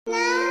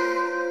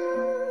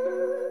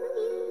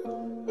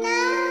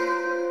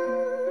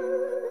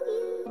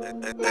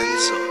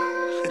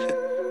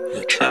Enzo,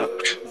 you're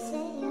trapped.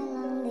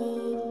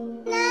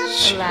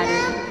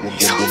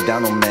 Walk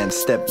down on man,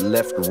 step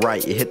left,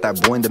 right. It hit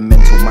that boy in the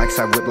mental. Mike's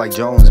I whip like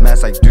Jones,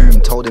 mass like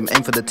Doom. Told him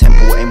aim for the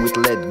temple, aim with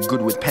lead,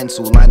 good with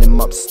pencil. Line him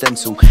up,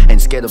 stencil.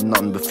 Ain't scared of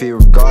nothing, but fear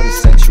of God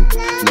essential.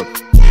 Look,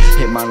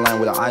 hit my line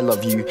with a I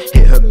love you.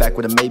 Hit her back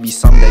with a maybe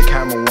someday.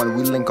 Caramel one,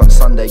 we link on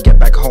Sunday. Get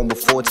back home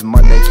before it's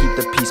Monday. Keep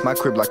the peace, my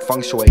crib like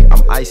feng shui.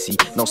 I'm icy,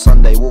 no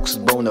Sunday. Walks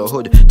with bone, no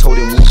hood. Told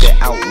him we'll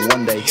get out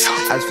one day.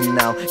 As for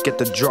now, get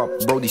the drop.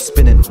 Brody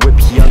spinning, whip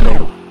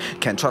Hyundai.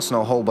 Can't trust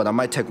no hoe, but I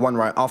might take one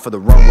right off of the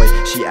runway.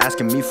 She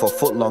asking me for a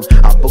foot long.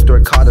 I booked her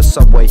a car to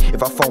Subway.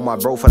 If I phone my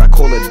bro for I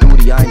call it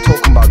duty. I ain't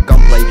talking about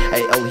gunplay.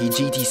 AL, he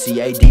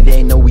gtc.al. They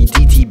ain't know we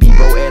DTB.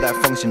 Bro, air that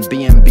function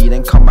BNB.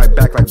 Then come right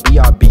back like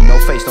BRB. No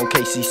face, no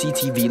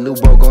KCCTV. Lil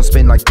bro gon'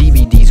 spin like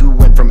DVDs. We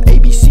went from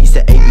ABCs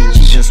to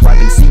ABGs and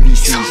swiping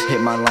CVCs.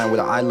 Hit my line with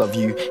a I love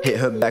you. Hit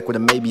her back with a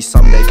maybe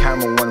someday.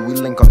 Caramel one, we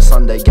link on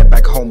Sunday. Get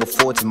back home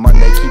before it's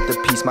Monday. Keep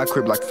the peace, my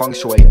crib like feng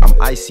shui.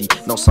 I'm icy,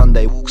 no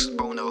Sunday. Walks with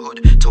bro, no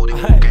hood. Told him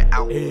we'll get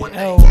out one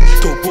day.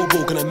 Go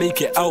bro, gonna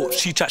make it out.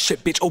 She chat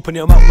shit, bitch, open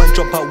your mouth, man.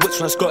 Jump out whips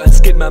when I skirt and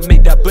skid, man.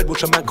 Make that bread,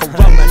 watch a man come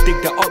round, man. Dig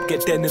that up,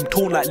 get denim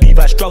torn like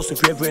Levi Strauss.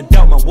 If you ever in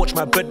doubt, man, watch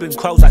my bread bring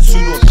crowds like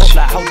Suno on top,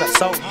 like how's that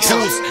sound?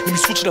 Pause, let me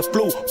switch the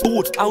flow.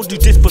 Bored, I don't do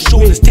this for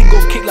sure. This ting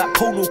gon' kick like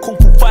Pono, Kung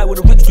Fu fire with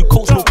a rich through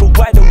coast, no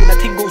provider. When that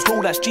ting goes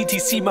low, that's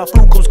GTC. My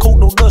flow comes cold,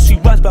 no nursery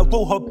rhymes, but I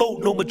roll her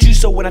boat. No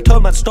Medusa when I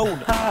turn my stone.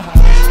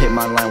 Hit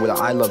my line with a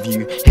I love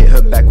you. Hit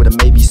her back with a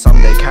maybe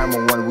someday.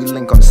 Caramel one, we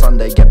link on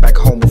Sunday. Get back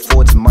home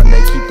before it's Monday.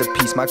 Keep the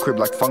peace, my crib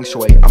like feng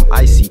shui. I'm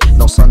icy,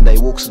 no Sunday.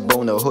 Walks with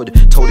bone, no hood.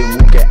 Told him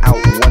we'll get out